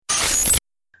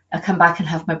I come back and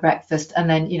have my breakfast, and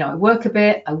then, I work a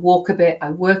bit, I walk a bit,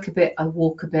 I work a bit, I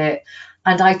walk a bit,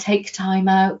 and I take time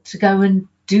out to go and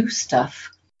do stuff.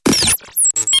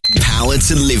 Power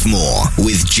to Live More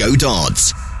with Jo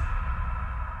Dodds.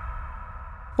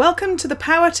 Welcome to the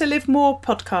Power to Live More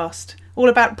podcast, all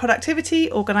about productivity,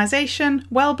 organisation,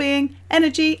 well-being,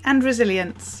 energy and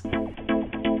resilience.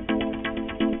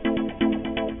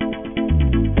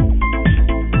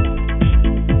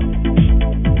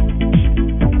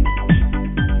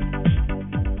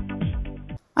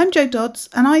 I'm Jo Dodds,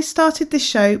 and I started this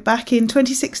show back in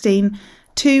 2016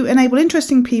 to enable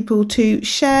interesting people to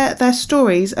share their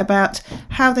stories about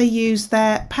how they use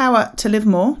their power to live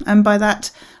more. And by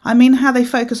that, I mean how they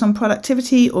focus on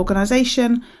productivity,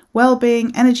 organisation,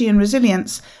 well-being, energy and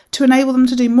resilience to enable them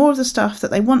to do more of the stuff that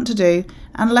they want to do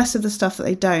and less of the stuff that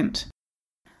they don't.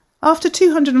 After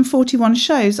 241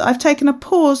 shows, I've taken a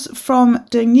pause from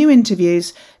doing new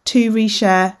interviews to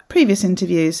reshare previous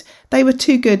interviews. They were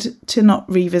too good to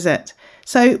not revisit.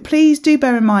 So please do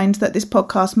bear in mind that this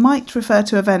podcast might refer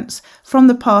to events from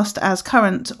the past as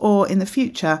current or in the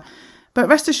future. But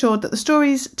rest assured that the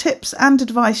stories, tips and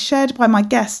advice shared by my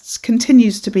guests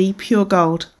continues to be pure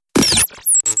gold.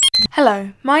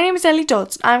 Hello, my name is Ellie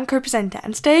Dodds. I'm co-presenter,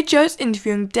 and today Jo's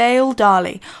interviewing Dale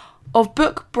Darley of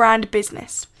Book Brand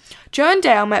Business. Jo and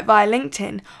Dale met via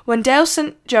LinkedIn when Dale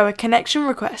sent Jo a connection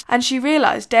request, and she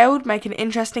realised Dale would make an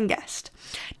interesting guest.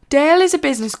 Dale is a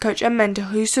business coach and mentor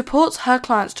who supports her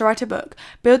clients to write a book,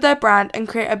 build their brand and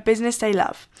create a business they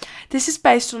love. This is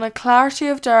based on a clarity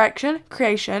of direction,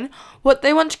 creation, what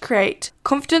they want to create,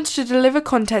 confidence to deliver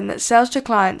content that sells to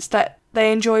clients that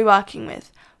they enjoy working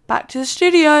with. Back to the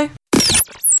studio.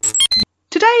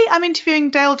 Today I'm interviewing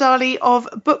Dale Darley of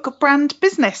Book Brand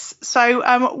Business.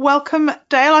 So welcome,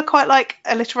 Dale. I quite like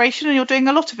alliteration and you're doing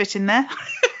a lot of it in there.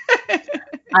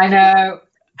 I know.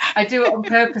 I do it on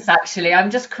purpose, actually. I'm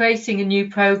just creating a new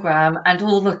program and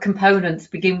all the components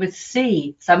begin with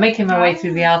C. So I'm making my way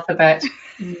through the alphabet.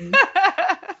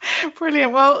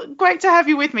 Brilliant. Well, great to have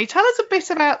you with me. Tell us a bit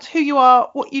about who you are,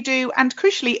 what you do, and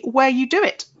crucially, where you do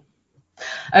it.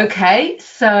 Okay,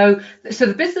 so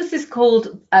the business is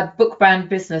called Book Brand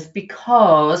Business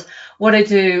because what I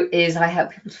do is I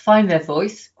help people to find their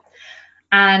voice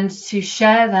and to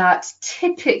share that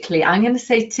typically, I'm going to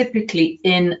say typically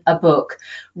in a book.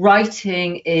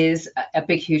 Writing is a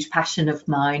big, huge passion of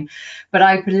mine, but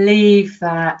I believe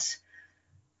that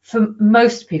for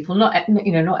most people, not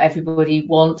everybody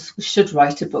should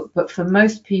write a book, but for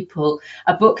most people,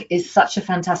 a book is such a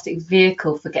fantastic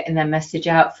vehicle for getting their message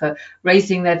out, for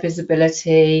raising their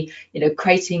visibility,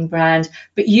 creating brand.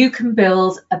 But you can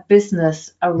build a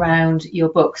business around your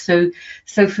book. So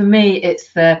for me,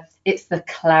 it's the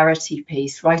clarity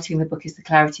piece. Writing the book is the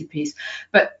clarity piece,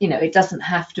 but it doesn't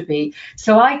have to be.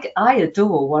 So I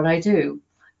adore what I do.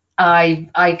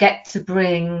 I get to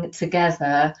bring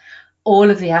together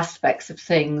all of the aspects of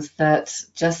things that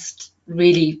just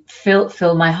really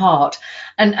fill my heart,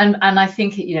 and I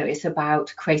think it's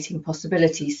about creating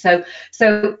possibilities. So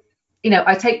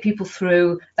I take people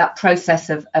through that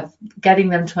process of getting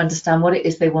them to understand what it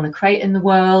is they want to create in the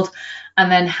world,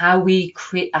 and then how we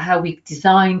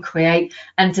design, create,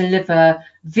 and deliver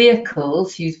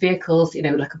vehicles. Use vehicles,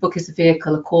 like a book is a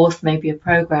vehicle, a course, maybe a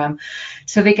program,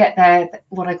 so they get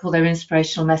what I call their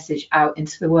inspirational message out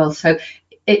into the world. So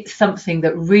it's something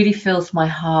that really fills my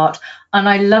heart, and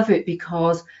I love it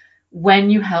because when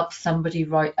you help somebody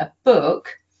write a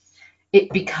book,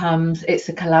 it's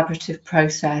a collaborative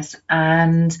process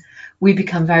and we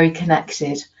become very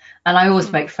connected. And I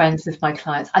always make friends with my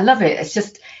clients. I love it.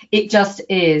 It just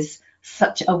is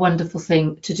such a wonderful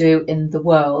thing to do in the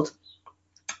world.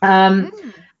 And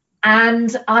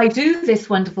I do this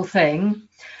wonderful thing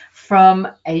from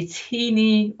it's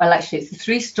a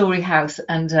 3-story house,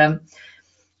 and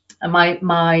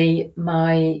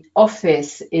my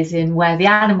office is in where the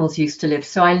animals used to live.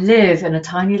 So I live in a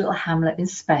tiny little hamlet in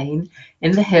Spain,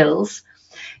 in the hills,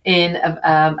 in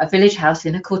a village house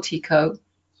in a cortico.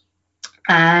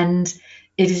 And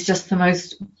it is just the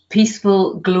most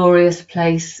peaceful, glorious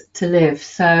place to live.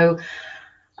 So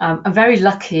I'm very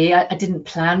lucky. I didn't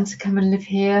plan to come and live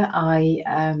here.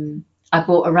 I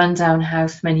bought a rundown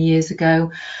house many years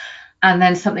ago. And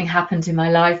then something happened in my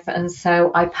life, and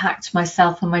so I packed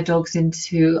myself and my dogs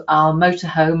into our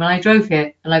motorhome and I drove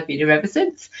here, and I've been here ever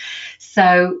since.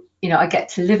 So, I get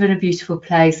to live in a beautiful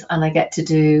place and I get to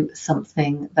do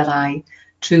something that I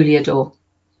truly adore.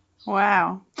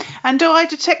 Wow. And do I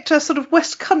detect a sort of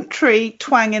West Country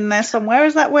twang in there somewhere?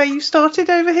 Is that where you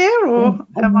started over here, or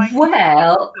am I?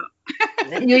 Well,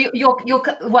 you're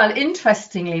well,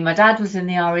 interestingly, my dad was in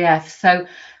the RAF, so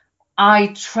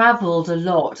I travelled a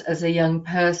lot as a young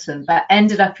person, but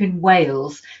ended up in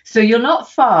Wales. So you're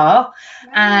not far,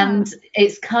 and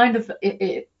it's kind of.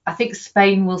 I think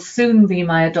Spain will soon be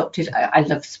my adopted. I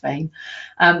love Spain,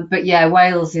 but yeah,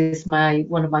 Wales is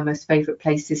one of my most favourite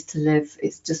places to live.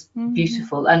 It's just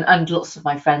beautiful, and lots of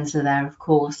my friends are there, of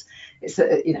course. It's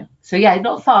so yeah,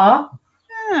 not far.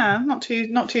 Yeah, not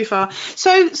too far.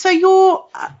 So you're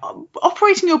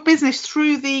operating your business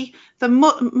through the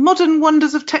modern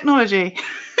wonders of technology.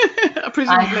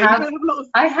 Presumably.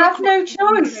 I have no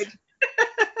choice.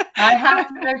 I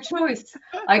have no choice.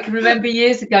 I can remember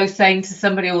years ago saying to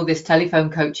somebody, "Oh, this telephone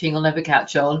coaching will never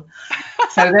catch on."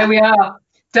 So there we are.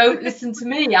 Don't listen to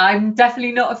me. I'm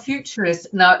definitely not a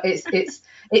futurist. No,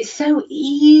 it's so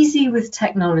easy with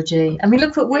technology. I mean,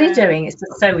 look what we're doing. It's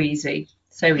just so easy.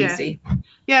 So easy.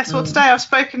 Yes, well, today I've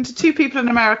spoken to 2 people in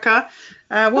America,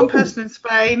 one person in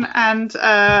Spain and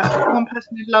one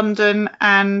person in London,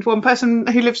 and one person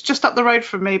who lives just up the road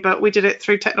from me, but we did it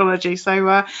through technology.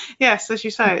 So, yes, as you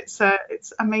say,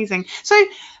 it's amazing. So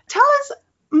tell us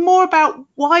more about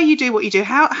why you do what you do,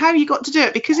 how you got to do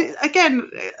it, because,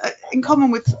 again, in common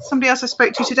with somebody else I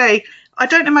spoke to today, I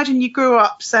don't imagine you grew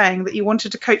up saying that you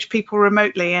wanted to coach people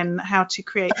remotely in how to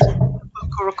create a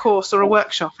book or a course or a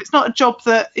workshop. It's not a job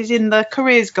that is in the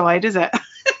careers guide, is it?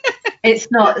 It's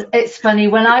not. It's funny.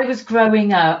 When I was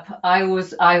growing up, I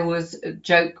was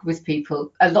joke with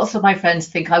people. Lots of my friends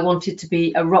think I wanted to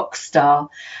be a rock star,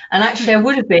 and actually I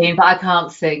would have been, but I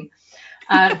can't sing.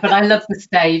 But I love the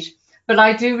stage. But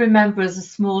I do remember as a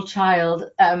small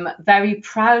child, very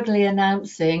proudly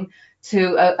announcing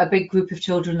to a big group of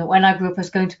children that when I grew up I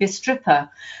was going to be a stripper.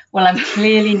 Well, I'm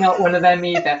clearly not one of them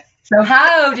either. So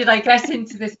how did I get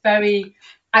into this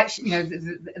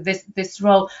this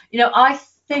role? I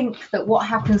think that what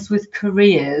happens with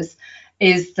careers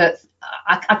is that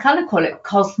I kind of call it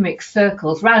cosmic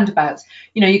circles, roundabouts.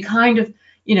 You kind of,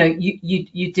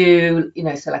 you do,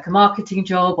 so like a marketing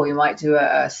job, or you might do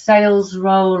a sales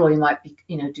role, or you might be,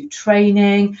 do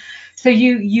training. So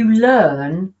you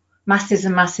learn masses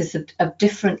and masses of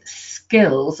different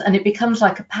skills, and it becomes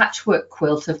like a patchwork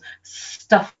quilt of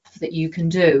stuff that you can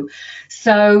do.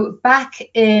 So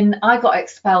I got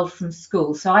expelled from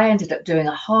school, so I ended up doing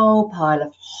a whole pile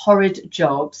of horrid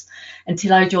jobs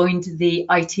until I joined the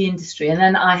IT industry, and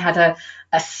then I had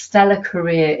a stellar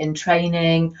career in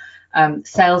training,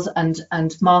 sales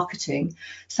and marketing.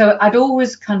 So I'd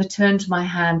always kind of turned my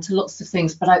hand to lots of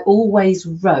things, but I always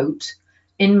wrote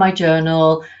in my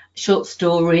journal short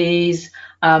stories,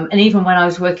 and even when I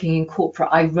was working in corporate,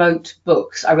 I wrote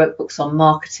books. I wrote books on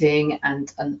marketing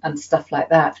and stuff like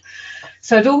that.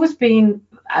 So I'd always been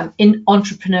in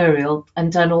entrepreneurial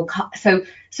and done all. So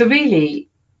really,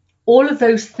 all of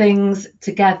those things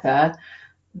together,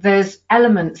 there's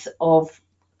elements of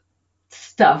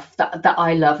stuff that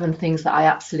I love and things that I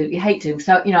absolutely hate doing.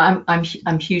 So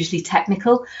I'm hugely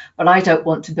technical, but I don't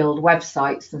want to build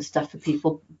websites and stuff for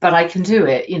people, but I can do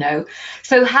it.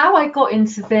 So how I got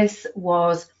into this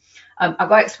was I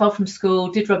got expelled from school,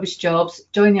 did rubbish jobs,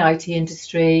 joined the IT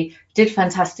industry, did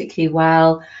fantastically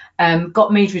well,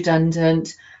 got made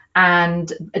redundant,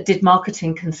 and did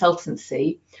marketing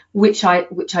consultancy, which I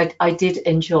did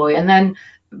enjoy. And then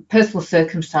personal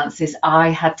circumstances, I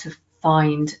had to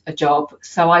find a job,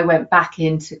 so I went back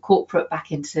into corporate,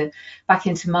 back into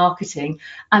marketing,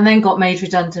 and then got made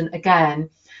redundant again,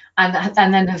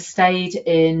 and then have stayed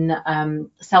in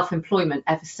self-employment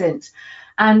ever since.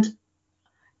 And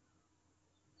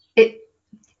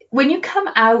when you come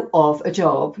out of a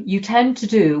job, you tend to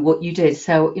do what you did.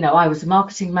 So I was a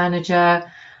marketing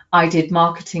manager, I did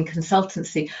marketing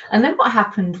consultancy, and then what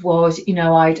happened was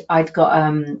I'd got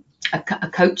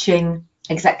a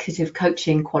executive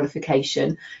coaching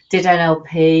qualification, did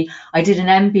NLP. I did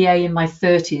an MBA in my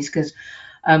 30s because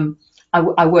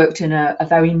I worked in a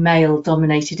very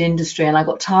male-dominated industry, and I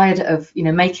got tired of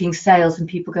making sales and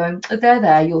people going, "Oh,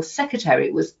 there, your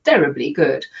secretary was terribly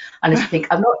good." And I just think,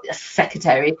 I'm not a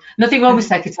secretary. Nothing wrong with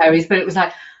secretaries, but it was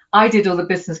like I did all the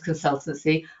business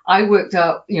consultancy. I worked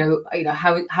out,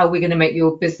 how we're going to make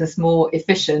your business more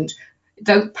efficient.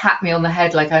 Don't pat me on the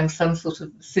head like I'm some sort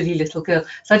of silly little girl.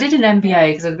 So I did an MBA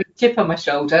because I had a chip on my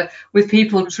shoulder with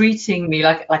people treating me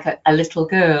like a little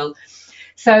girl.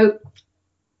 So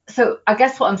I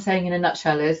guess what I'm saying in a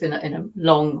nutshell is, in a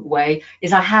long way,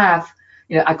 is I have,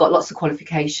 I got lots of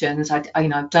qualifications.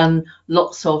 I've done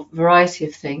lots of variety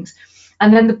of things.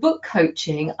 And then the book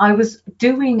coaching, I was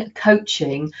doing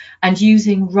coaching and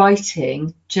using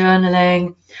writing,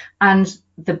 journaling, and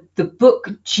the book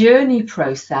journey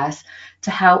process to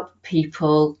help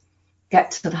people get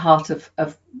to the heart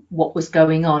of what was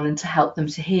going on and to help them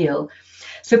to heal.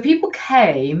 So people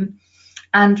came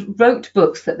and wrote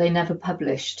books that they never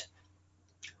published,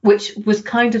 which was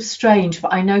kind of strange,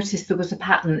 but I noticed there was a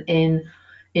pattern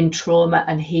in trauma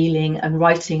and healing and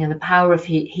writing and the power of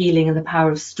healing and the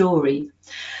power of story.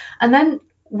 And then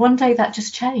one day that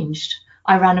just changed.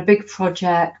 I ran a big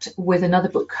project with another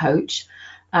book coach.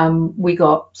 We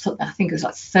got something, I think it was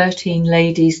like 13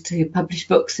 ladies to publish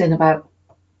books in about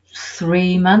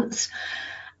 3 months.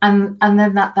 And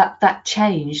then that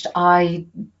changed. I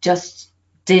just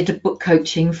did book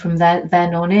coaching from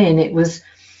then on in. It was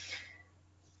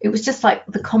just like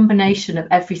the combination of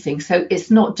everything. So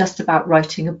it's not just about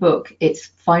writing a book. It's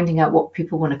finding out what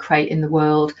people want to create in the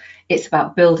world. It's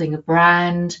about building a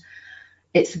brand.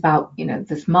 It's about,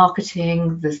 there's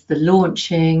marketing, there's the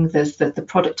launching, there's the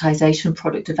productization,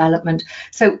 product development.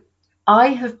 So I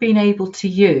have been able to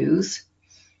use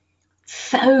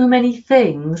so many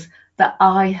things that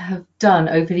I have done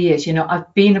over the years.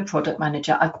 I've been a product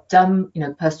manager. I've done,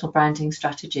 personal branding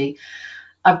strategy.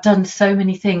 I've done so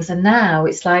many things. And now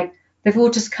it's like they've all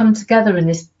just come together in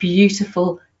this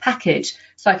beautiful package.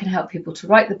 So I can help people to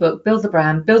write the book, build the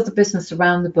brand, build the business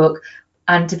around the book,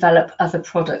 and develop other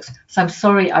products. So I'm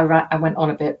sorry I went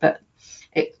on a bit, but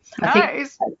I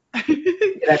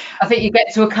think you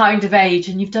get to a kind of age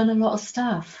and you've done a lot of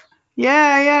stuff.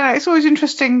 Yeah, it's always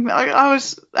interesting. I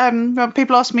was when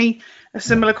people ask me a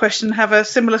similar question, have a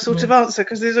similar sort of answer,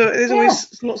 because there's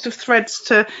always lots of threads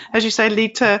to, as you say,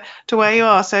 lead to where you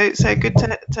are. So good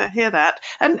to hear that.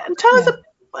 And tell us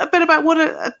a bit about what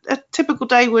a typical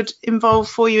day would involve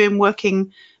for you in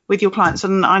working with your clients.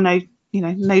 And I know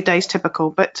no day's typical,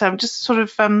 but just sort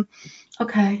of let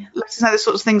us know the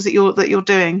sorts of things that you're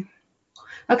doing.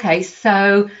 Okay,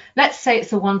 so let's say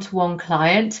it's a one-to-one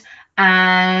client,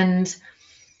 and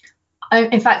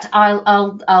in fact,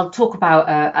 I'll talk about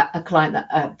a client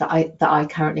that I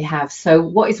currently have. So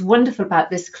what is wonderful about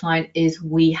this client is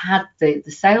we had the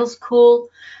sales call,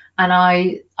 and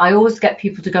I always get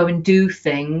people to go and do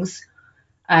things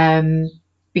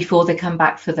before they come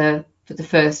back for the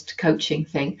first coaching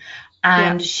thing.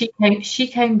 And she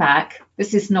came back.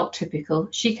 This is not typical.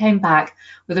 She came back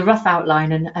with a rough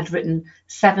outline and had written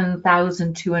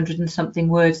 7,200 and something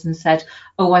words and said,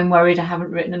 "Oh, I'm worried I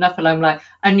haven't written enough." And I'm like,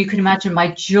 and you can imagine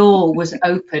my jaw was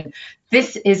open.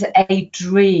 This is a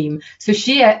dream. So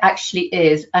she actually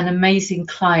is an amazing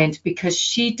client because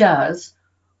she does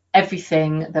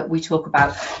everything that we talk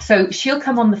about. So she'll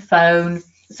come on the phone.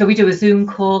 So we do a Zoom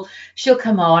call. She'll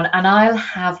come on and I'll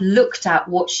have looked at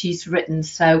what she's written.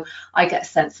 So I get a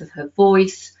sense of her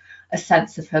voice, a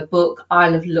sense of her book.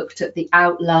 I'll have looked at the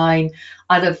outline.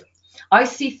 I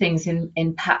see things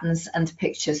in patterns and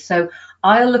pictures. So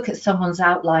I'll look at someone's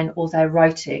outline or their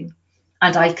writing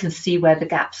and I can see where the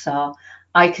gaps are.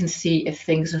 I can see if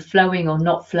things are flowing or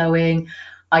not flowing.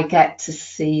 I get to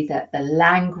see the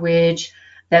language,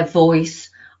 their voice.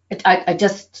 I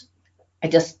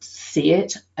just see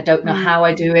it. I don't know how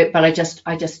I do it, but I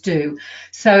just do.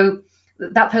 So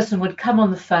that person would come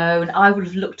on the phone. I would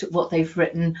have looked at what they've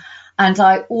written, and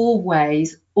I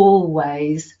always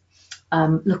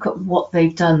look at what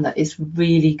they've done that is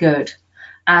really good.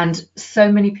 And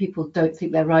so many people don't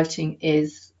think their writing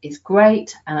is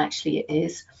great, and actually it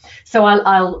is. So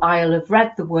I'll have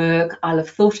read the work. I'll have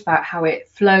thought about how it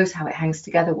flows, how it hangs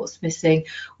together, what's missing.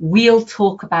 We'll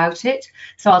talk about it.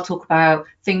 So I'll talk about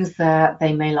things that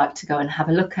they may like to go and have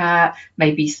a look at,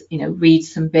 maybe read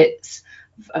some bits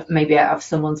maybe out of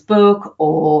someone's book,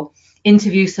 or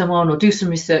interview someone, or do some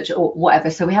research, or whatever.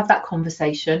 So we have that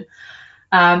conversation,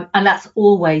 and that's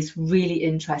always really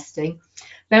interesting.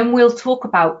 Then we'll talk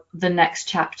about the next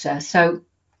chapter. So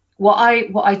what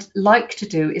I'd like to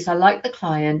do is I like the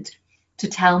client to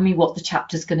tell me what the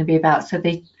chapter is going to be about. So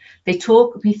they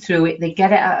talk me through it, they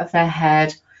get it out of their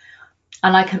head,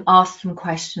 and I can ask them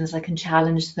questions, I can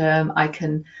challenge them, I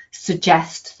can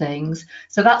suggest things.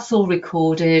 So that's all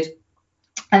recorded,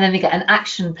 and then they get an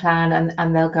action plan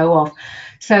and they'll go off.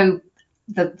 So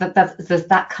there's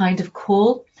that kind of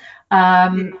call.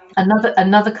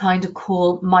 Another kind of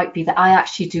call might be that I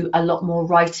actually do a lot more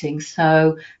writing.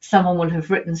 So someone will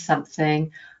have written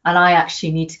something and I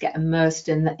actually need to get immersed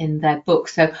in their book.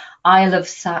 So I'll have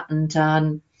sat and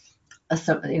done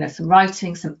some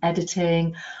writing, some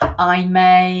editing. I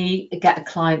may get a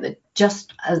client that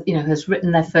just has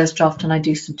written their first draft and I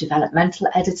do some developmental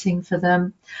editing for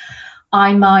them.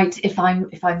 I might, if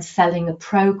I'm selling a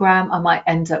program, I might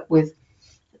end up with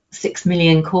 6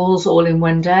 million calls all in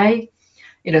one day.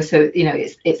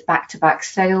 It's back-to-back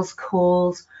sales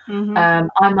calls. Mm-hmm.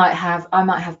 I might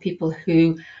have people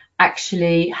who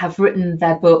actually have written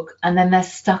their book and then they're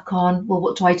stuck on, well,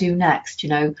 what do I do next?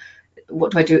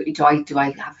 What do I do? Do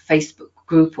I have a Facebook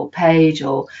group or page,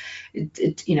 or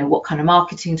what kind of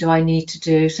marketing do I need to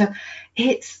do. So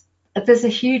there's a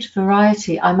huge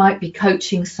variety. I might be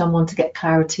coaching someone to get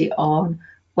clarity on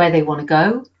where they want to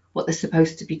go, what they're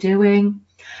supposed to be doing.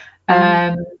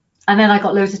 And then I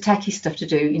got loads of techie stuff to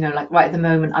do, like right at the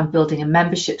moment, I'm building a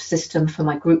membership system for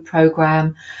my group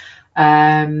program.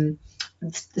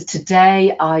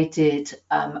 Today I did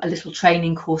a little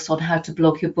training course on how to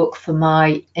blog your book for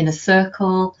my inner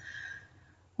circle.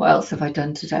 What else have I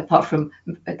done today apart from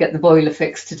get the boiler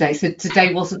fixed today? So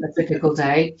today wasn't a typical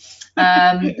day.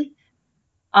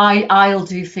 I'll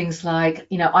do things like,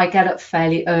 I get up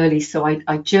fairly early, so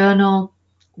I journal,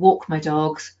 walk my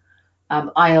dogs.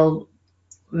 I'll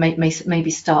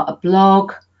maybe start a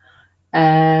blog.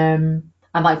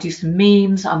 I might do some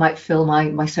memes. I might fill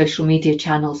my social media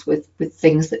channels with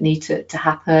things that need to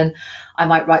happen. I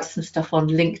might write some stuff on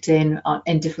LinkedIn,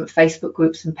 in different Facebook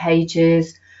groups and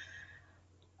pages.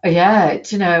 Yeah,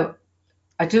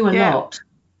 I do a lot.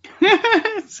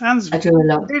 Sounds I do a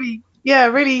lot.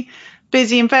 Really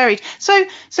busy and varied. So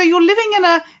you're living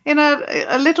in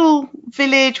a little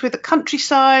village with a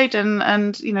countryside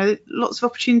and lots of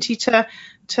opportunity to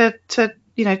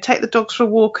take the dogs for a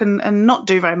walk and not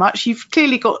do very much. You've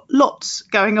clearly got lots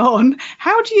going on.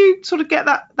 How do you sort of get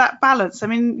that balance? I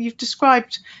mean, you've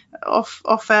described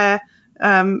off air,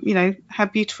 how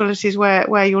beautiful it is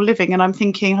where you're living, and I'm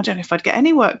thinking, I don't know if I'd get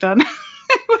any work done.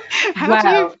 How do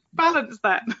you balance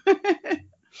that?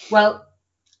 Well,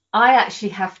 I actually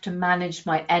have to manage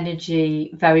my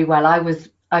energy very well.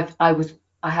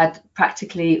 I had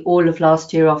practically all of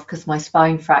last year off because my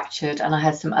spine fractured and I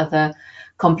had some other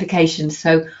complications.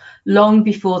 So long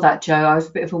before that, Joe, I was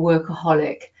a bit of a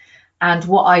workaholic. And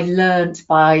what I learned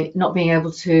by not being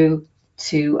able to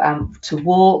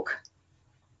walk,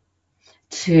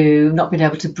 to not being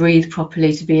able to breathe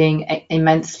properly, to being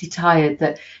immensely tired,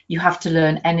 that you have to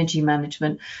learn energy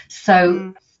management.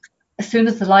 So as soon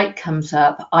as the light comes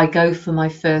up, I go for my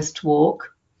first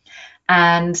walk.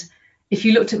 And if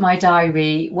you looked at my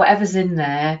diary, whatever's in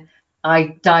there,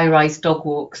 I diarise dog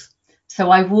walks.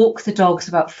 So I walk the dogs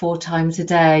about 4 times a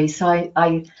day. So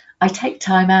I take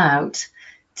time out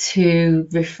to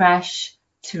refresh,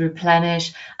 to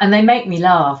replenish, and they make me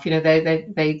laugh.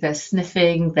 They're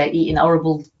sniffing, they're eating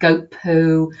horrible goat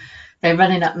poo, they're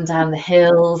running up and down the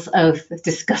hills. Oh,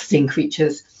 disgusting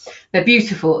creatures. They're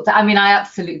beautiful. I mean,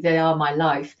 they are my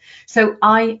life. So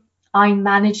I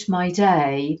manage my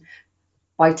day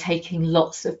by taking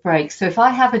lots of breaks. So if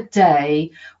I have a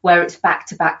day where it's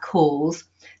back-to-back calls,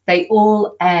 they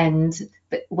all end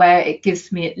where it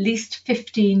gives me at least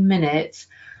 15 minutes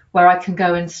where I can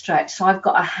go and stretch. So I've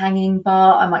got a hanging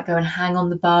bar. I might go and hang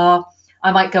on the bar.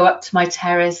 I might go up to my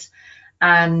terrace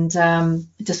and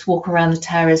just walk around the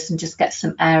terrace and just get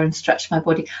some air and stretch my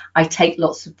body. I take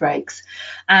lots of breaks.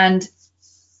 And,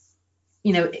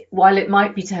 while it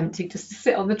might be tempting just to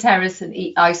sit on the terrace and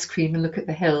eat ice cream and look at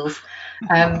the hills,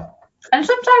 and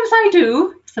sometimes I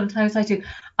do,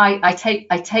 I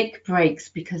take breaks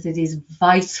because it is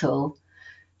vital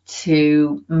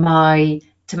to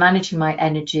managing my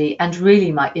energy and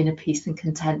really my inner peace and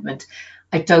contentment.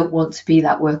 I don't want to be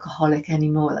that workaholic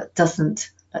anymore. That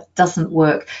doesn't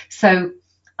work. So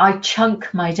I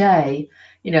chunk my day.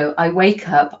 I wake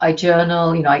up, I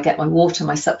journal, I get my water,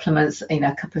 my supplements,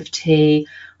 a cup of tea.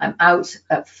 I'm out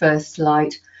at first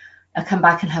light. I come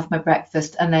back and have my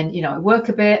breakfast, and then, I work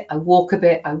a bit, I walk a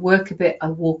bit, I work a bit, I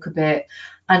walk a bit,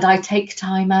 and I take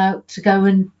time out to go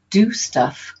and do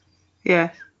stuff.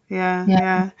 Yeah,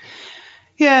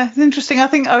 it's interesting. I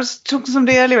think I was talking to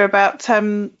somebody earlier about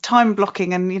time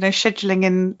blocking and, scheduling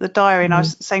in the diary. And I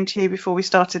was saying to you before we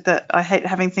started that I hate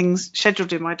having things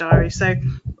scheduled in my diary. So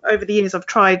over the years, I've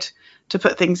tried to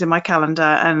put things in my calendar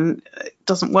and it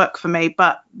doesn't work for me.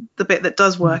 But the bit that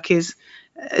does work is,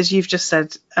 as you've just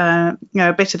said, a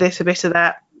bit of this, a bit of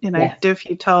that, do a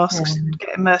few tasks,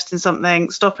 get immersed in something,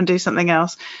 stop and do something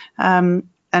else. And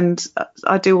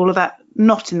I do all of that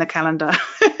not in the calendar.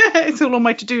 It's all on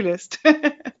my to-do list.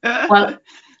 Well,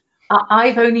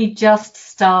 I've only just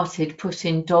started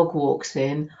putting dog walks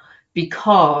in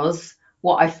because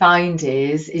what I find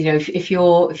is, if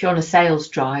you're on a sales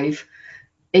drive,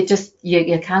 it just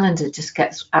your calendar just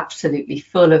gets absolutely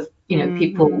full of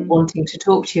people wanting to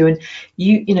talk to you, and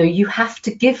you have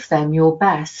to give them your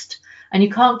best, and you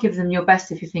can't give them your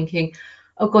best if you're thinking,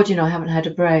 oh God, I haven't had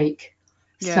a break.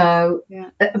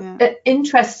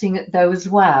 Interesting though as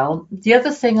well. The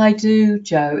other thing I do,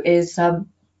 Joe, is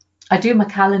I do my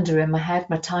calendar in my head,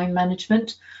 my time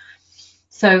management.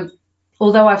 So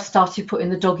although I've started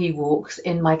putting the doggy walks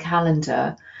in my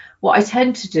calendar, what I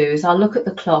tend to do is I'll look at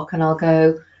the clock and I'll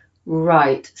go,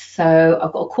 right, so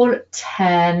I've got a call at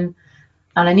 10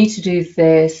 and I need to do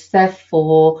this.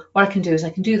 Therefore, what I can do is I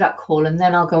can do that call and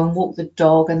then I'll go and walk the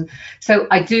dog. And so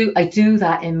I do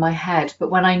that in my head.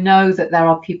 But when I know that there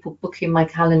are people booking my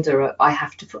calendar, I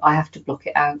have to block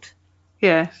it out.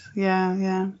 Yes,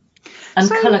 yeah. And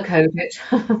colour code it.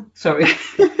 Sorry.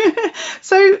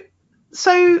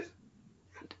 So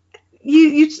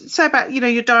you say about,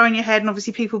 your diary in your head and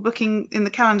obviously people booking in the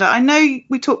calendar. I know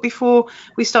we talked before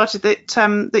we started that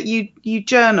that you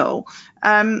journal.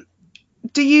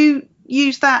 Do you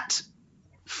use that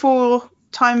for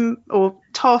time or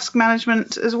task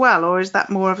management as well, or is that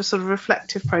more of a sort of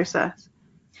reflective process?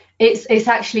 It's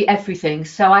actually everything.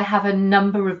 So I have a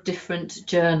number of different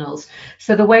journals.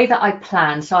 So the way that I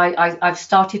plan, so I've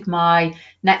started my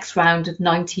next round of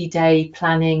 90-day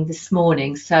planning this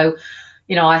morning. So,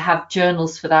 I have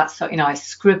journals for that. So, I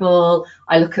scribble,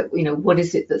 I look at, what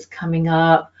is it that's coming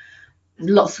up,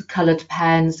 lots of coloured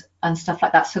pens and stuff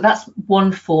like that. So that's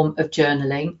one form of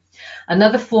journaling.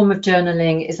 Another form of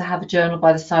journaling is I have a journal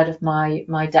by the side of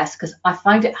my desk because I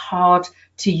find it hard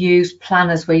to use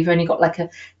planners where you've only got like a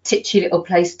titchy little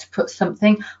place to put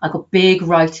something. I've got big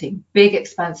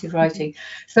expansive writing.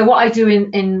 So what I do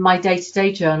in my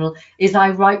day-to-day journal is I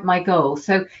write my goal.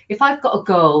 So if I've got a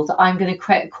goal that I'm going to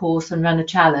create a course and run a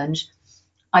challenge,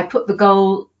 I put the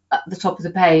goal at the top of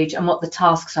the page and what the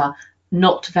tasks are,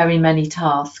 not very many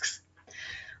tasks.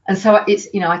 And so it's,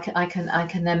 I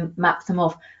can then map them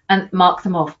off and mark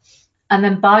them off. And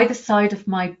then by the side of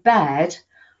my bed,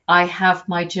 I have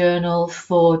my journal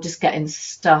for just getting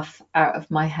stuff out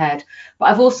of my head. But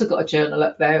I've also got a journal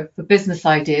up there for business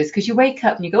ideas, because you wake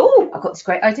up and you go, oh, I've got this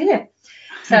great idea.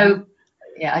 So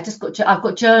yeah, I've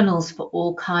got journals for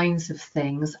all kinds of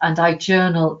things, and I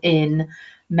journal in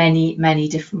many, many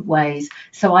different ways.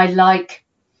 So I like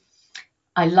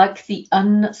the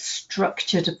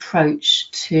unstructured approach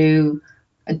to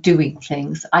doing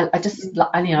things. I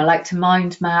like to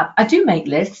mind map. I do make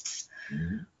lists,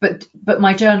 but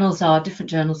my journals are different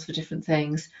journals for different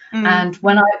things. And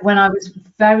when I was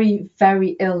very,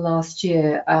 very ill last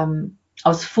year, I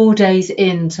was 4 days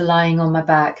into lying on my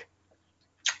back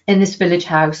in this village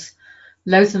house,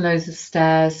 loads and loads of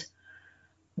stairs,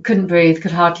 couldn't breathe,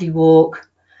 could hardly walk,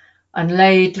 and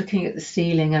laid looking at the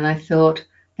ceiling, and I thought,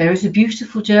 there is a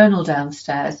beautiful journal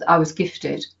downstairs that I was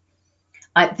gifted.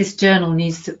 This journal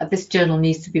needs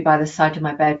to be by the side of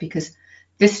my bed, because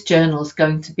this journal is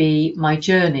going to be my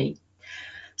journey.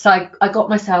 So I got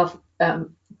myself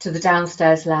to the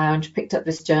downstairs lounge, picked up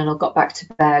this journal, got back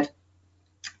to bed,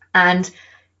 and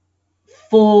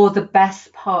for the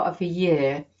best part of a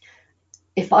year,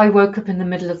 if I woke up in the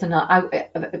middle of the night,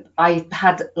 I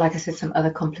had, like I said, some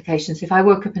other complications. If I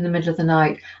woke up in the middle of the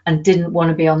night and didn't want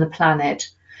to be on the planet,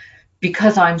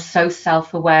 because I'm so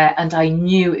self-aware, and I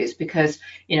knew it's because,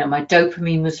 my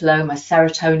dopamine was low, my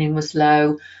serotonin was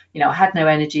low, I had no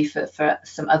energy for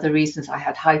some other reasons. I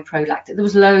had high prolactin. There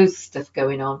was loads of stuff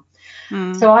going on.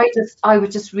 So I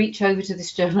would just reach over to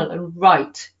this journal and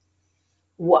write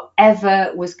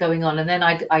whatever was going on. And then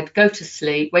I'd go to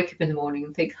sleep, wake up in the morning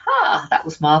and think, that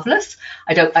was marvelous.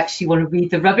 I don't actually want to read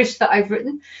the rubbish that I've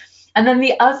written. And then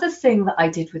the other thing that I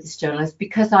did with this journal is,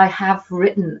 because I have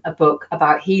written a book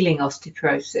about healing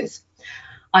osteoporosis,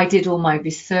 I did all my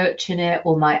research in it,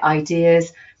 all my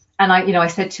ideas. And I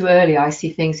said to you earlier, I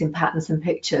see things in patterns and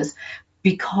pictures,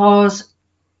 because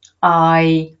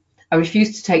I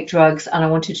refused to take drugs and I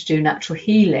wanted to do natural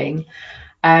healing.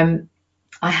 I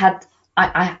have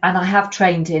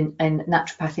trained in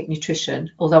naturopathic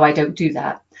nutrition, although I don't do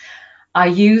that. I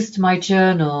used my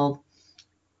journal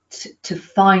to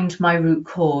find my root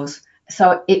cause.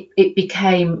 So it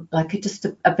became like just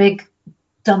a big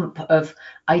dump of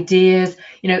ideas.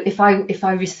 If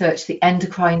I researched the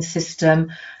endocrine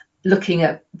system, looking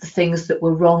at the things that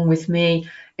were wrong with me,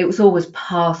 it was always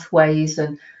pathways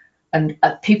and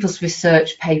people's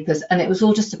research papers, and it was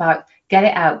all just about get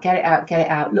it out,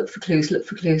 look for clues. So it's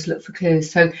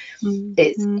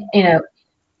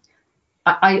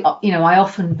I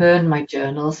often burn my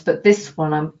journals, but this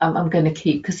one I'm going to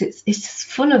keep, because it's just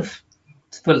full of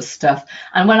stuff.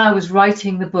 And when I was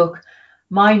writing the book,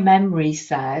 my memory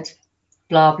said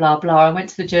blah blah blah. I went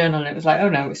to the journal and it was like, oh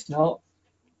no, it's not.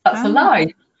 That's a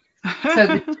lie.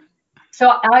 So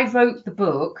I wrote the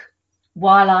book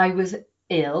while I was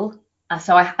ill,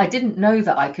 so I didn't know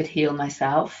that I could heal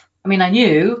myself. I mean, I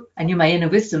knew my inner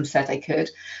wisdom said I could,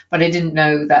 but I didn't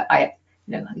know that I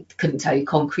couldn't tell you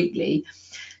concretely.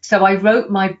 So I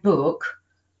wrote my book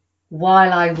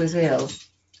while I was ill,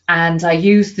 and I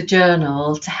used the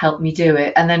journal to help me do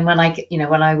it. And then when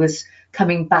I was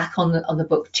coming back on the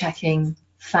book, checking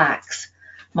facts,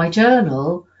 my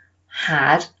journal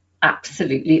had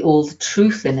absolutely all the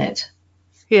truth in it.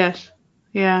 Yes.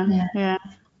 Yeah.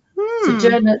 So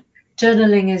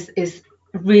journaling is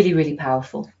really, really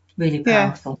powerful. Really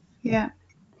powerful. Yeah.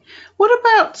 What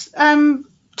about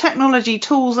technology,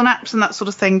 tools and apps and that sort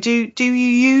of thing? Do you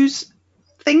use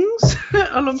things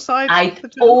alongside the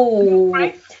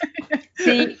journal?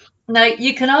 See, now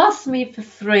you can ask me for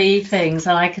 3 things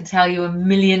and I can tell you a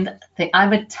million things.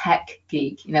 I'm a tech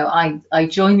geek. You know, I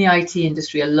joined the IT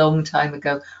industry a long time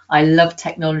ago. I love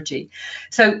technology.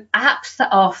 So apps that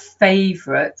are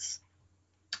favorites,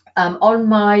 on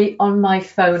my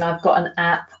phone I've got an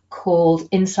app called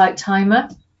Insight Timer.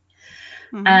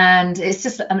 And it's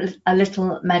just a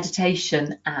little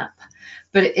meditation app,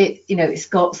 but it's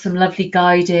got some lovely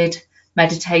guided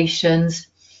meditations,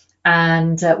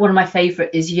 and one of my favorite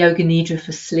is Yoga Nidra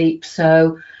for sleep.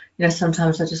 So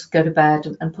sometimes I just go to bed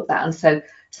and put that on. So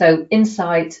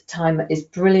Insight Timer is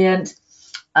brilliant.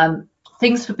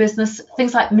 Things for business,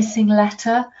 things like Missing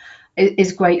Letter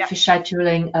is great for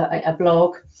scheduling a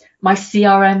blog. My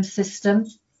CRM system,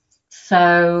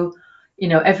 so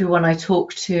everyone I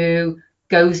talk to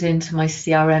goes into my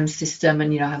CRM system,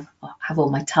 and have all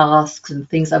my tasks and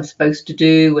things I'm supposed to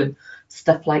do and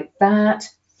stuff like that.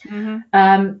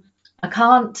 I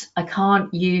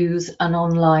can't use an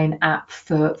online app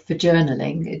for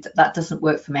journaling. That doesn't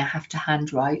work for me. I have to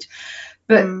handwrite.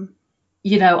 But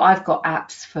I've got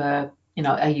apps for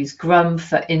I use Grum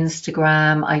for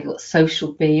Instagram. I got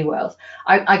Social Bee. Well,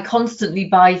 I constantly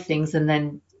buy things and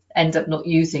then end up not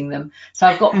using them. So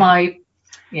I've got my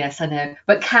yes, I know.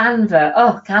 But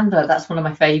Canva, that's one of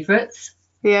my favorites.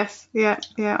 Yes, yeah,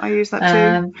 I use that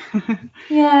too.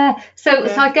 So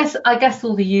I guess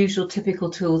all the usual typical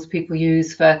tools people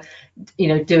use for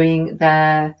doing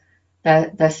their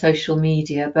social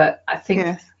media. But I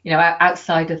think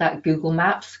outside of that, Google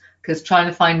Maps, because trying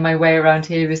to find my way around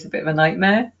here is a bit of a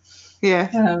nightmare.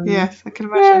 Yes, I can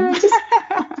imagine.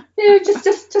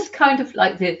 Just kind of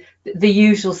like the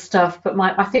usual stuff. But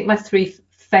I think my 3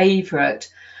 favorite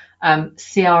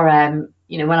CRM.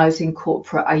 When I was in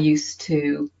corporate, I used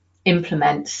to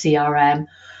implement CRM,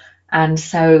 and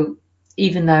so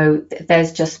even though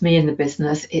there's just me in the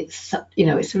business, it's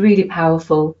it's a really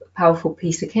powerful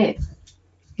piece of kit.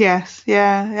 Yes,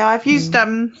 yeah. I've used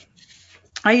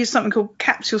I use something called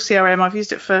Capsule CRM. I've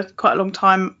used it for quite a long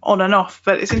time, on and off.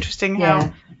 But it's interesting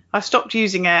how I stopped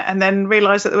using it and then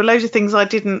realised that there were loads of things I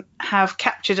didn't have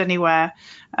captured anywhere,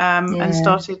 and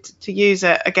started to use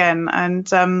it again.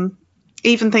 And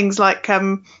even things like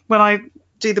when I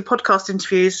do the podcast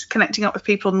interviews, connecting up with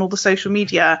people on all the social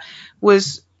media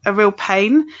was a real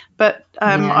pain. But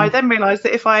I then realised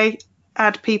that if I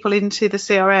add people into the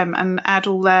CRM and add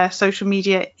all their social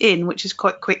media in, which is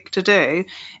quite quick to do,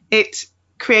 it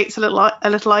creates a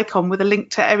little icon with a link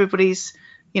to everybody's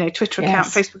Twitter account,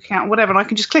 Facebook account, whatever, and I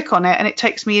can just click on it and it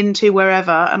takes me into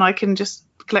wherever, and I can just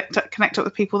connect up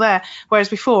with people there. Whereas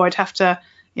before I'd have to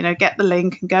get the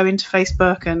link and go into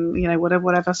Facebook and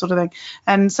whatever sort of thing.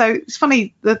 And so it's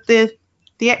funny that the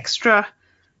extra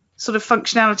sort of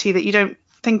functionality that you don't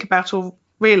think about or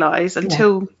realise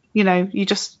until you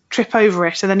just trip over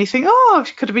it, and then you think, I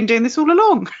could have been doing this all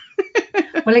along.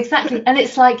 Well, exactly. And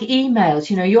it's like emails,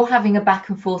 you're having a back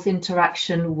and forth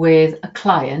interaction with a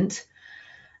client,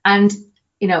 and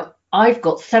I've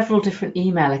got several different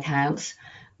email accounts,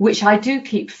 which I do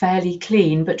keep fairly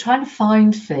clean, but trying to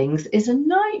find things is a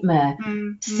nightmare.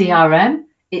 CRM,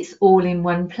 it's all in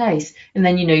one place, and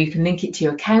then you can link it to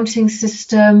your accounting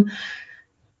system.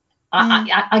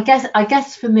 I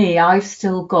guess for me, I've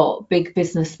still got big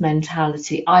business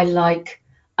mentality. I like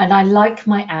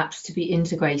my apps to be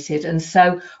integrated, and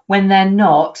so when they're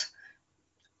not,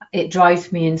 it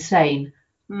drives me insane.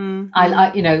 When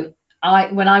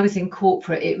I was in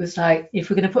corporate, it was like, if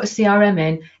we're going to put a CRM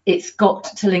in, it's got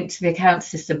to link to the account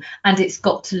system, and it's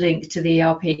got to link to the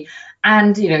ERP,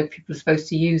 and people are supposed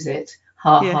to use it.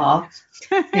 Ha.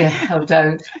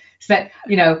 Don't. So,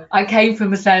 I came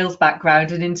from a sales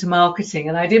background and into marketing,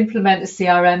 and I'd implement a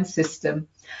CRM system,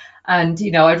 and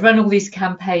I'd run all these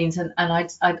campaigns, and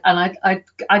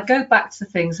I'd go back to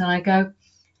things, and I go,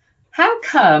 how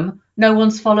come no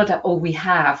one's followed up? Oh, we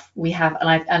have,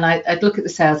 and I'd look at the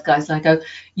sales guys and I go,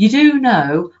 you do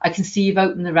know, I can see you've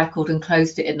opened the record and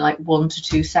closed it in like 1 to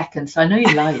 2 seconds, so I know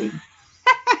you're lying.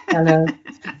 I know.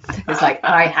 It's like,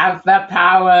 I have the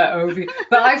power over you.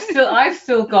 But I've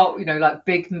still got, like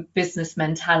big business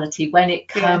mentality when it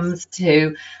comes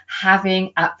to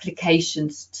having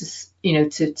applications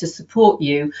to support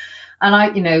you.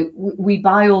 And we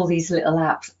buy all these little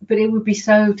apps, but it would be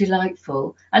so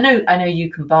delightful. I know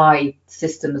you can buy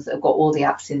systems that have got all the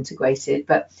apps integrated,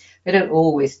 but they don't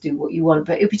always do what you want.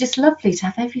 But it'd be just lovely to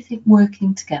have everything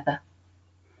working together.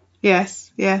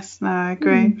 Yes, no, I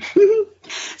agree.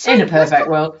 So in a perfect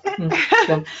world.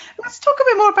 Let's talk a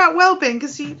bit more about well-being,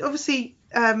 because you obviously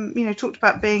talked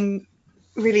about being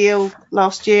really ill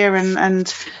last year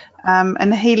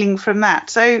and healing from that.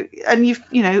 So, and you've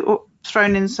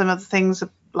thrown in some of the things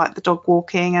like the dog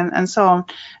walking and so on.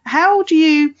 How do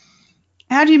you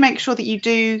make sure that you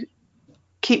do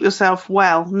keep yourself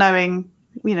well, knowing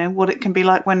what it can be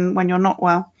like when you're not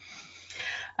well?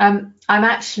 I'm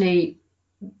actually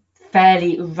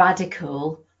fairly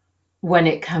radical when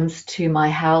it comes to my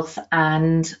health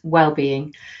and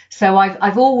well-being. So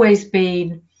I've always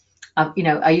been,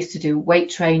 I used to do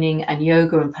weight training and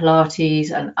yoga and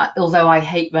Pilates, and although I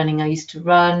hate running, I used to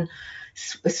run,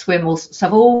 swim. So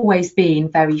I've always been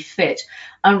very fit.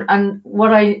 And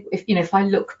if I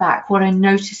look back, what I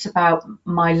notice about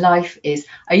my life is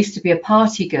I used to be a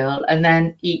party girl and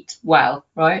then eat well,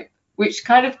 right? Which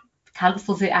kind of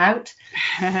cancels it out.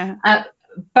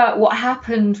 But what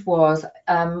happened was,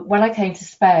 when I came to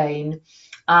Spain,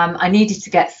 I needed to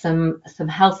get some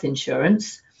health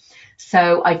insurance.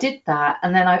 So I did that.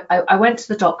 And then I went to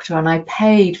the doctor and I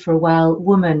paid for a well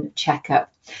woman checkup.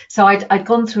 So I'd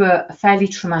gone through a fairly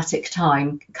traumatic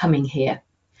time coming here.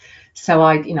 So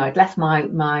I'd left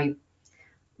my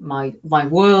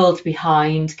world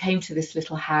behind, came to this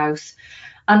little house,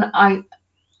 and I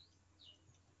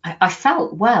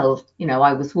felt well.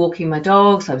 I was walking my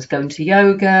dogs, I was going to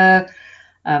yoga,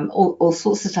 all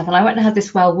sorts of stuff. And I went and had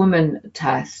this well woman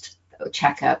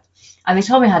checkup, and they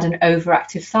told me I had an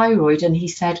overactive thyroid. And he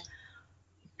said,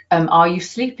 are you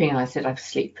sleeping? And I said, I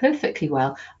sleep perfectly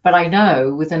well, but I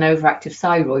know with an overactive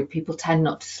thyroid, people tend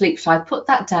not to sleep. So I put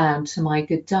that down to my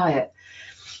good diet.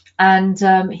 And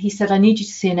he said, I need you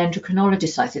to see an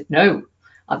endocrinologist. I said, no,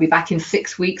 I'll be back in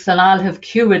 6 weeks and I'll have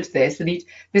cured this. And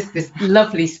this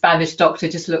lovely Spanish doctor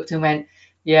just looked and went,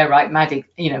 yeah, right,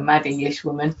 mad English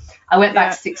woman. I went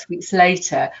back 6 weeks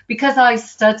later because I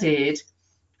studied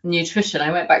nutrition.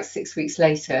 I went back 6 weeks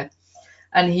later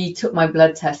and he took my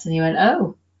blood test and he went,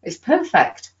 oh, it's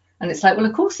perfect. And it's like, well,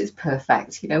 of course it's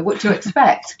perfect. What do you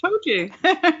expect? I told you.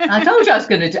 I told you I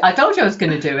was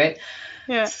going to do it.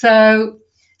 Yeah. So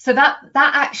that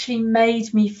actually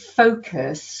made me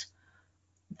focus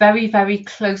very, very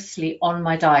closely on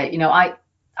my diet.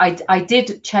 I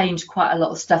did change quite a lot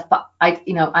of stuff, but I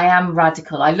am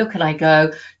radical. I look and I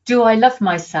go, do I love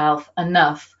myself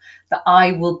enough that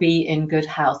I will be in good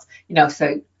health?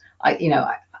 So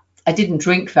I didn't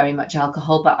drink very much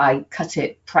alcohol, but I cut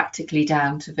it practically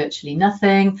down to virtually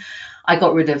nothing. I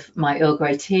got rid of my Earl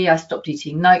Grey tea. I stopped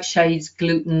eating nightshades,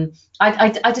 gluten.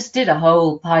 I just did a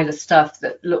whole pile of stuff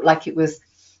that looked like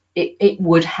it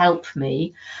would help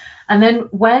me. And then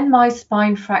when my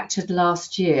spine fractured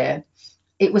last year,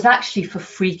 it was actually for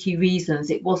freaky reasons.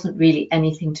 It wasn't really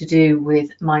anything to do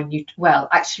with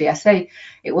I say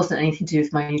it wasn't anything to do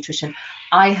with my nutrition.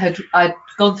 I'd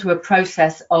gone through a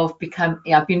process of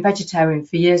I've been vegetarian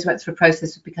for years, went through a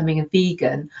process of becoming a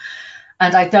vegan.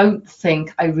 And I don't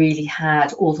think I really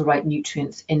had all the right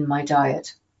nutrients in my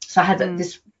diet. So I had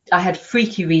I had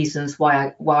freaky reasons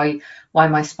why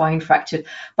my spine fractured.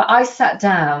 But I sat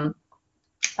down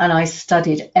and I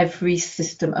studied every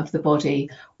system of the body,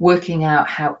 working out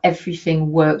how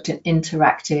everything worked and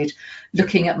interacted,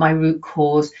 looking at my root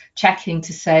cause, checking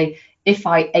to say, if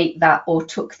I ate that or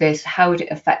took this, how would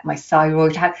it affect my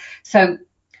thyroid? So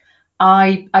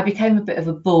I became a bit of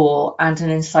a bore and an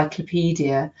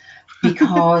encyclopedia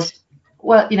because,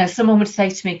 someone would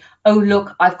say to me, oh,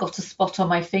 look, I've got a spot on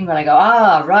my finger. And I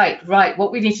go, right.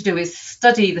 What we need to do is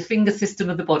study the finger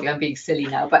system of the body. I'm being silly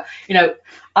now, but,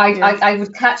 I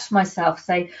would catch myself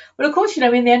say, well, of course,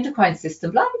 in the endocrine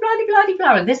system, blah, blah, blah, blah,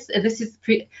 blah, and this is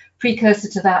precursor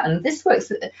to that, and this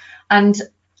works. And,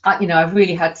 I've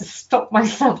really had to stop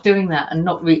myself doing that and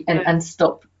not and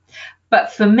stop.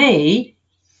 But for me,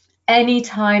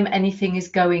 anytime anything is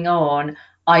going on,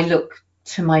 I look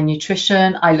to my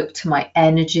nutrition, I look to my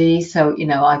energy. So,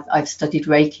 I've studied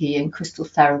Reiki and crystal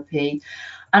therapy,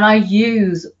 and I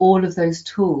use all of those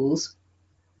tools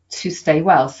to stay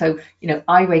well. So,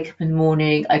 I wake up in the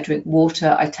morning, I drink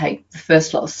water, I take the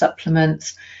first lot of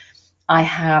supplements, I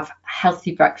have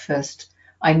healthy breakfast,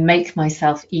 I make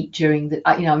myself eat during the,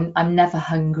 I'm never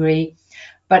hungry,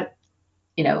 but,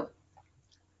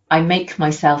 I make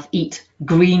myself eat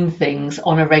green things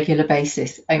on a regular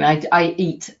basis. I mean, I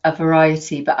eat a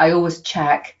variety, but I always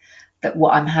check that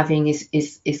what I'm having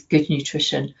is good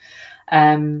nutrition.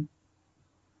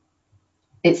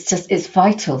 It's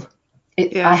vital.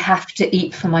 I have to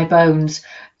eat for my bones.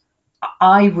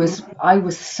 I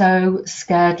was so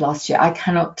scared last year. I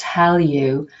cannot tell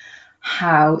you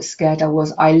how scared I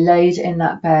was. I laid in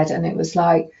that bed and it was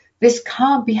like, this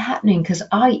can't be happening because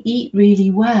I eat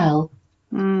really well.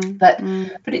 But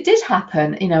it did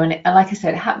happen, you know, and like I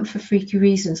said, it happened for freaky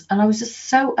reasons. And I was just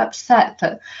so upset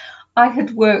that I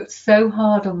had worked so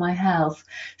hard on my health.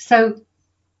 So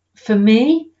for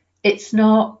me, it's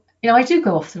not, you know, I do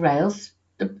go off the rails.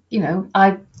 You know,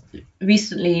 I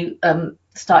recently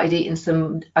started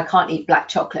eating I can't eat black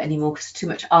chocolate anymore because there's too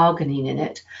much arginine in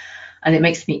it and it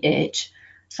makes me itch.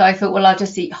 So I thought, well, I'll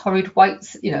just eat horrid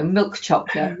white, you know, milk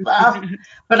chocolate.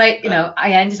 But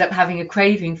I ended up having a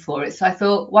craving for it. So I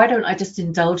thought, why don't I just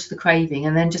indulge the craving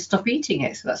and then just stop eating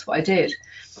it? So that's what I did.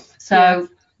 So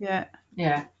yeah,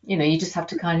 you know, you just have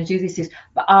to kind of do these things.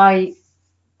 But I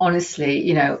honestly,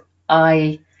 you know,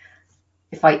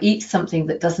 if I eat something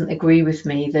that doesn't agree with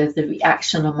me, the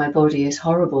reaction on my body is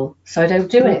horrible. So I don't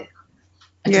do it.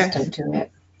 I just don't do it.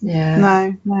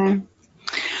 Yeah. No.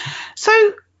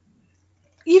 So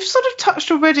you've sort of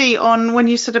touched already on when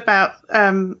you said about,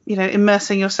 you know,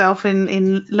 immersing yourself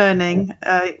in learning,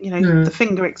 you know, the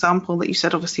finger example that you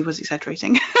said obviously was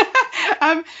exaggerating.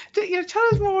 You know, tell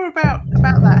us more about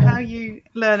that, how you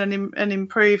learn and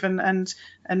improve and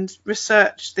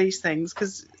research these things,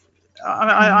 because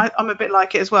I'm a bit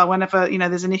like it as well. Whenever, you know,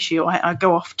 there's an issue, I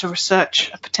go off to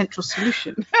research a potential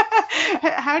solution.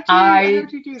 How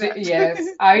do you do that? Yes,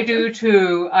 I do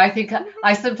too.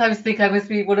 I sometimes think I must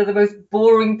be one of the most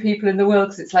boring people in the world,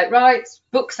 because it's like, right,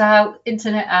 books out,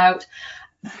 internet out.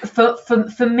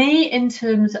 For me, in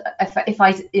terms of, if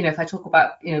I talk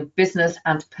about, you know, business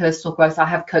and personal growth, I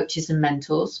have coaches and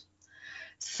mentors.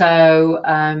 So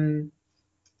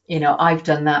you know, I've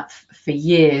done that for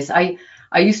years.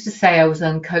 I used to say I was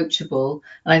uncoachable,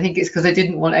 and I think it's because I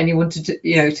didn't want anyone to,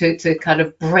 you know, to kind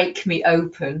of break me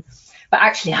open. But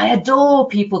actually, I adore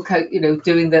people, you know,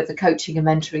 doing the coaching and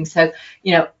mentoring. So,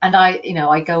 you know, and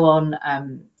I go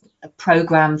on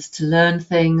programs to learn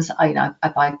things. I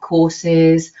buy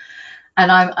courses,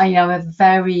 and I'm a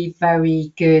very,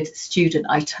 very good student.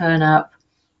 I turn up,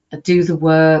 I do the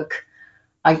work,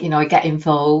 I get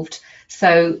involved.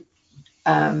 So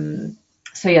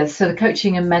the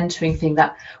coaching and mentoring thing,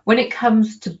 that when it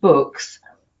comes to books,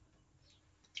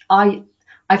 I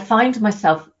find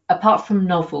myself, apart from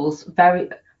novels, very,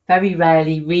 very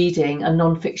rarely reading a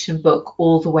non-fiction book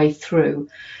all the way through.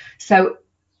 So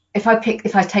if I take the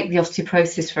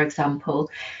osteoporosis, for example,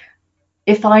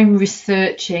 if I'm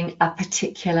researching a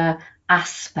particular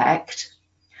aspect,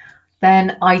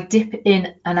 then I dip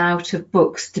in and out of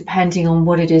books depending on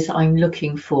what it is I'm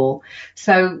looking for.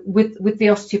 So with the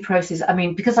osteoporosis, I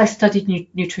mean, because I studied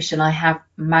nutrition, I have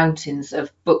mountains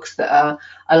of books that are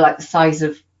like the size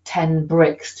of 10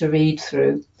 bricks to read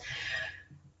through.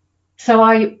 So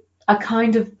I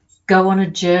kind of go on a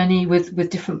journey with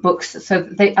different books. So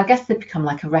I guess they become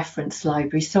like a reference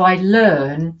library. So I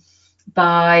learn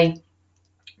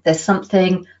there's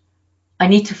something, I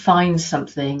need to find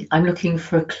something, I'm looking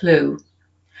for a clue.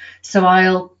 So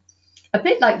a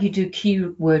bit like you do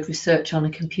keyword research on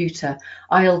a computer,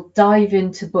 I'll dive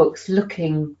into books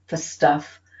looking for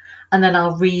stuff, and then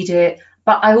I'll read it.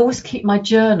 But I always keep my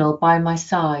journal by my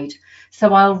side.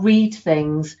 So I'll read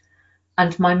things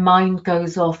and my mind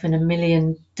goes off in a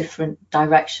million different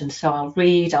directions. So I'll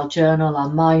read, I'll journal,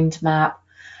 I'll mind map,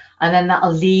 and then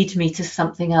that'll lead me to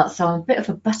something else. So I'm a bit of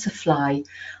a butterfly.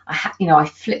 I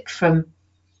flick from,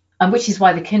 and which is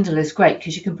why the Kindle is great,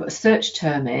 because you can put a search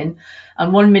term in,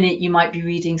 and 1 minute you might be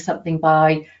reading something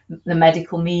by the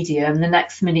medical media, and the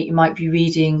next minute you might be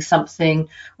reading something,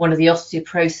 one of the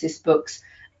osteoporosis books.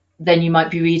 Then you might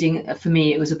be reading, for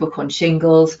me, it was a book on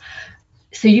shingles.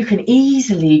 So you can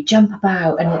easily jump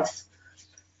about, and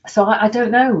I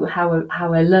don't know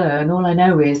how I learn. All I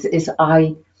know is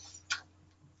I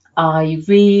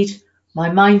read,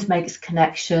 my mind makes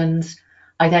connections,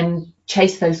 I then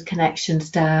chase those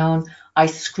connections down, I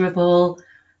scribble,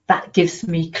 that gives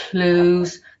me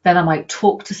clues, then I might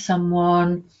talk to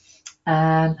someone.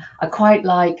 I quite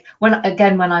like, when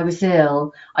I was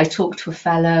ill, I talked to a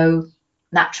fellow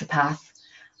naturopath,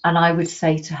 and I would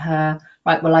say to her,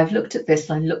 right, well, I've looked at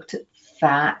this, I looked at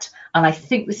that, and I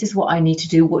think this is what I need to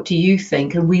do, what do you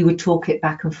think? And we would talk it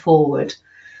back and forward.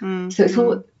 Mm-hmm. So it's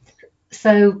all,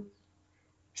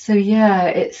 so yeah,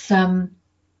 it's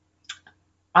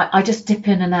I just dip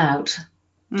in and out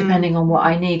depending on what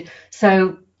I need.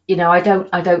 So I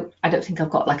don't think I've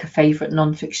got like a favorite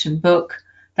non-fiction book.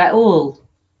 They're all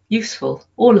useful,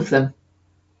 all of them.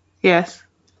 Yes.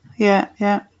 Yeah.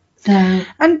 Yeah. So,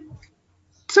 And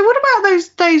so, what about those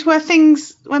days when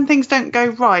things don't go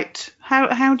right?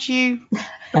 How do you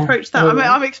approach that? I mean,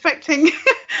 I'm expecting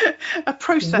a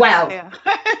process here.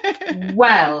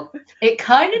 Well, it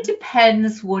kind of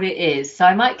depends what it is. So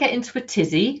I might get into a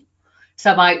tizzy.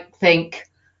 So I might think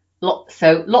lots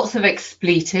of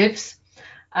expletives.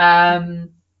 I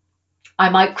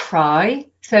might cry.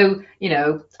 So,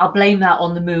 I'll blame that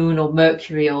on the moon or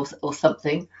Mercury or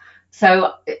something.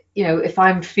 So, if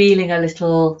I'm feeling a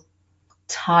little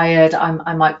tired,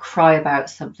 I might cry about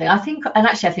something. I think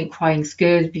crying's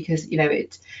good because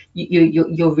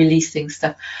you're releasing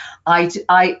stuff.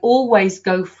 I always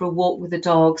go for a walk with the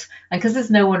dogs, and because there's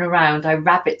no one around, I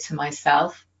rabbit to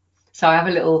myself. So I have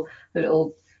a little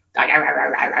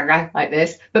like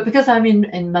this. But because I'm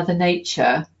in Mother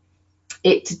Nature,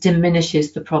 it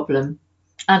diminishes the problem,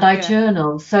 and I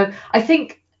journal. So I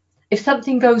think if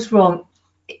something goes wrong,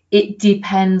 it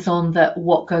depends on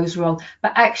what goes wrong.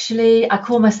 But actually, I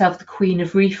call myself the Queen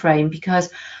of Reframe because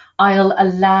I'll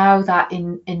allow that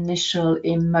initial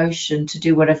emotion to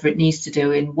do whatever it needs to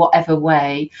do in whatever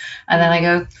way. And then I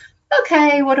go,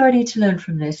 okay, what do I need to learn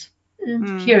from this?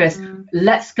 Curious.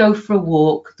 Let's go for a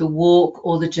walk. The walk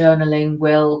or the journaling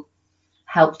will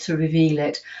help to reveal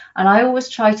it. And I always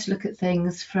try to look at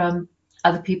things from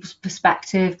other people's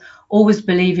perspective, always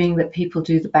believing that people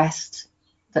do the best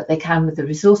that they can with the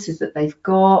resources that they've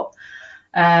got.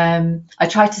 I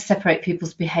try to separate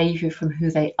people's behavior from who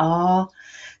they are.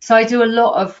 So I do a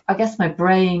lot of, I guess my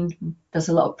brain does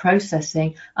a lot of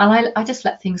processing, and I just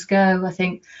let things go. I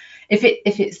think if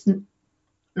it's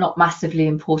not massively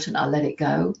important, I'll let it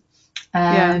go.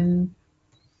 I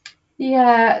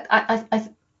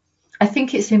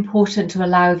think it's important to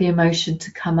allow the emotion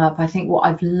to come up. I think what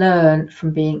I've learned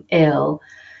from being ill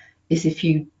is if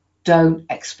you don't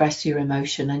express your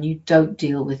emotion and you don't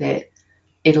deal with it,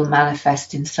 it'll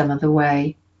manifest in some other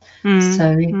way.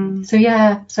 So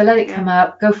let it come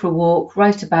up, go for a walk,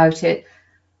 write about it,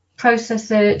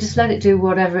 process it, just let it do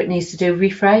whatever it needs to do,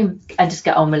 reframe, and just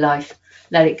get on with life.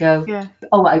 Let it go.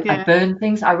 I burn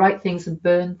things, I write things and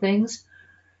burn things.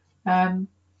 So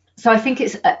I think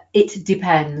it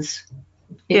depends.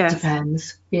 It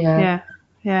depends. Yeah,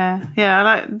 I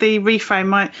like the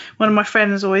reframe. One of my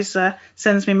friends always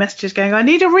sends me messages going, I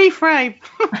need a reframe.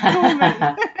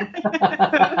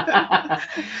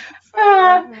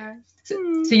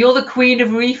 So you're the Queen of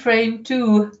Reframe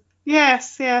too.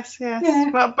 Yes.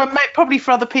 Well, but probably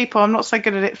for other people. I'm not so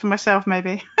good at it for myself,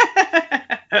 maybe.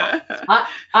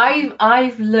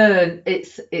 I've learned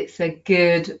it's a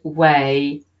good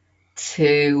way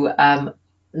to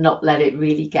not let it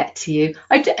really get to you.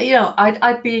 I'd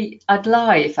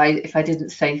lie if I didn't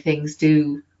say things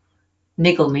do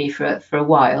niggle me for a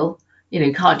while.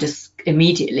 You can't just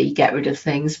immediately get rid of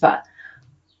things, but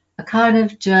I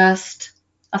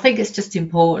think it's just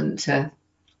important to,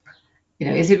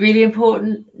 is it really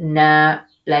important? Nah,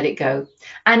 let it go.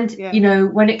 And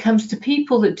when it comes to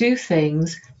people that do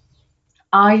things,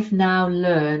 I've now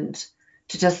learned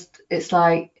to just, it's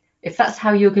like, if that's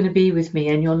how you're going to be with me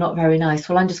and you're not very nice,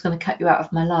 well, I'm just going to cut you out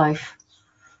of my life.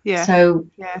 So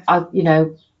I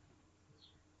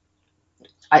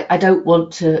don't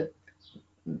want to,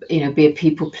 be a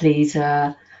people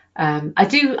pleaser. I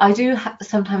do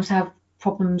sometimes have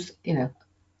problems,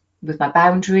 with my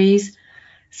boundaries.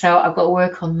 So I've got to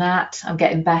work on that. I'm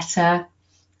getting better.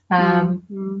 But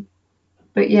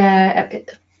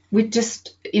we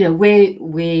just,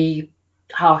 we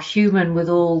are human with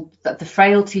all the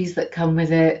frailties that come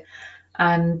with it.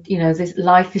 And, this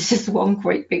life is just one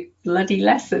great big bloody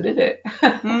lesson, isn't it?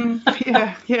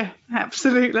 Yeah,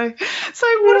 absolutely. So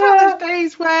what about those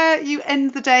days where you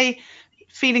end the day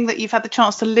feeling that you've had the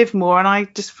chance to live more? And I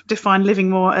just define living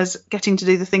more as getting to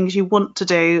do the things you want to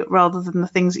do rather than the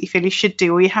things that you feel you should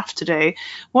do or you have to do.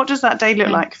 What does that day look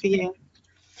like for you?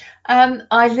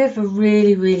 I live a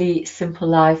really, really simple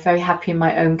life, very happy in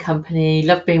my own company,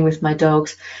 love being with my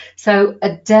dogs. So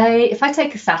a day, if I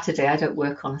take a Saturday, I don't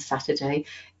work on a Saturday,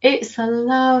 it's a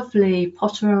lovely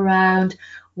potter around,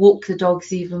 walk the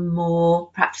dogs even more,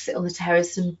 perhaps sit on the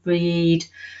terrace and read.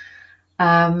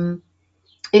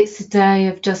 It's a day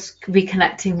of just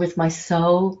reconnecting with my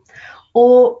soul.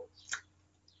 Or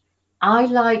I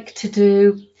like to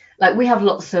do, like we have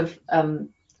lots of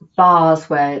bars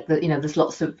where there's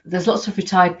lots of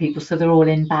retired people, so they're all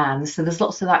in bands, so there's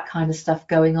lots of that kind of stuff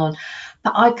going on.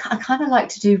 But I kind of like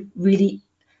to do really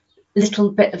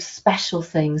little bit of special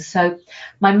things. So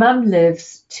my mum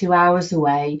lives 2 hours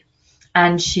away,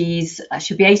 and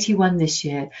she'll be 81 this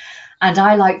year. And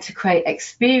I like to create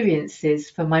experiences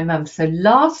for my mum. So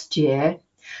last year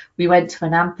we went to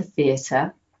an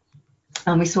amphitheatre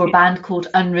and we saw a band called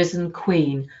Unrisen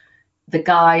Queen. The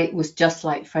guy was just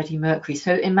like Freddie Mercury.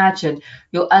 So imagine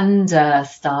you're under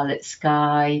starlit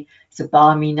sky. It's a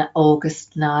balmy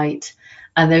August night,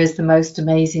 and there is the most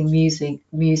amazing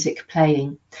music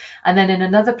playing. And then in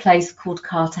another place called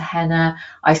Cartagena,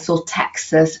 I saw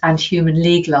Texas and Human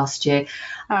League last year.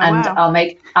 Wow. I'll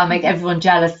make everyone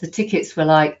jealous. The tickets were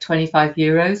like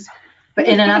 €25, but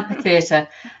in an amphitheatre,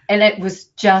 and it was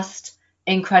just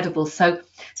incredible. So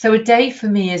a day for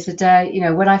me is a day,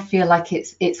 when I feel like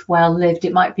it's well lived.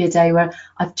 It might be a day where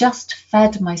I've just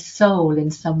fed my soul in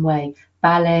some way,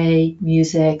 ballet,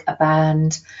 music, a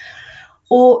band.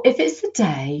 Or if it's a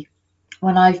day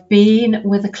when I've been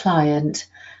with a client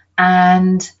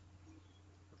and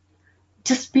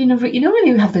just been, when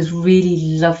you have those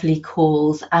really lovely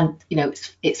calls and,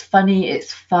 it's funny,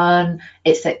 it's fun,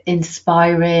 it's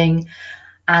inspiring,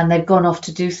 and they've gone off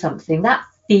to do something, that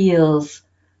feels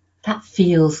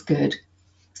good.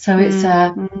 So it's,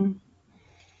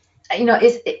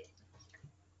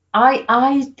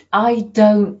 I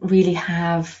don't really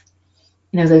have,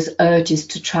 those urges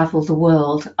to travel the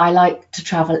world. I like to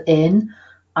travel in.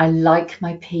 I like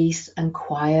my peace and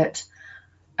quiet.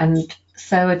 And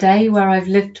so a day where I've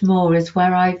lived more is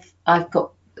where I've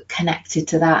got connected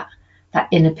to that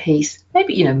inner peace.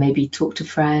 Maybe talk to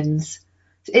friends.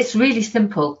 It's really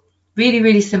simple, really,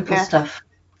 really simple stuff.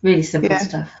 Really simple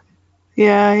stuff.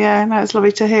 Yeah, no, it's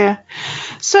lovely to hear.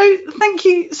 So thank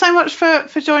you so much for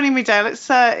joining me, Dale.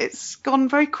 It's gone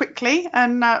very quickly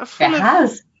and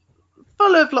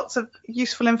full of lots of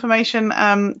useful information. So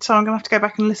I'm going to have to go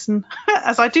back and listen,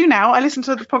 as I do now. I listen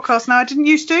to the podcast now. I didn't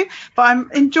used to, but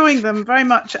I'm enjoying them very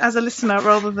much as a listener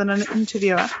rather than an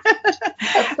interviewer.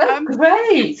 That's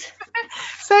great.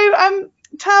 So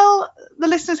tell the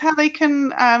listeners how they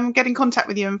can get in contact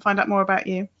with you and find out more about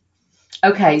you.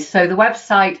 Okay, so the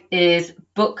website is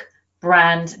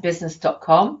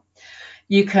bookbrandbusiness.com.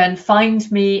 You can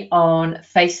find me on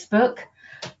Facebook.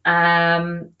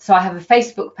 So I have a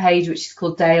Facebook page which is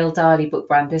called Dale Darley Book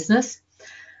Brand Business,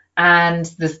 and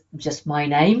there's just my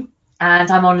name. And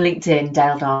I'm on LinkedIn,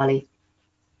 Dale Darley.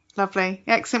 Lovely,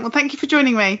 excellent. Well, thank you for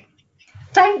joining me.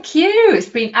 Thank you. It's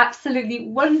been absolutely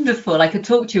wonderful. I could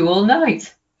talk to you all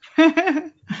night.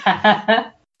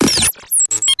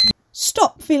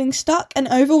 Stop feeling stuck and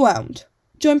overwhelmed.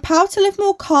 Join Power to Live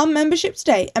More Calm membership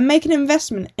today and make an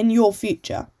investment in your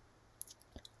future.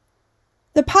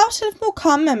 The Power to Live More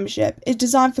Calm membership is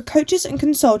designed for coaches and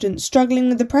consultants struggling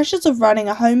with the pressures of running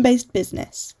a home-based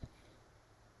business.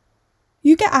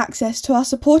 You get access to our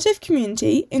supportive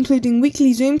community, including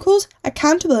weekly Zoom calls,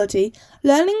 accountability,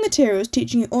 learning materials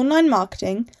teaching you online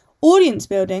marketing, audience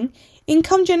building,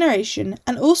 income generation,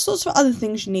 and all sorts of other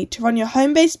things you need to run your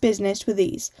home-based business with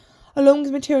ease, along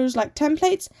with materials like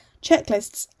templates,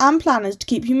 checklists, and planners to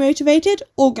keep you motivated,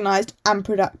 organised, and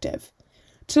productive.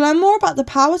 To learn more about the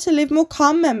Power to Live More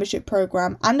Calm membership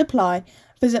programme and apply,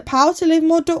 visit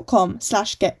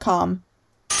powertolivemore.com/getcalm.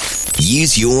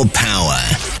 Use your power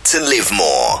to live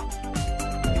more.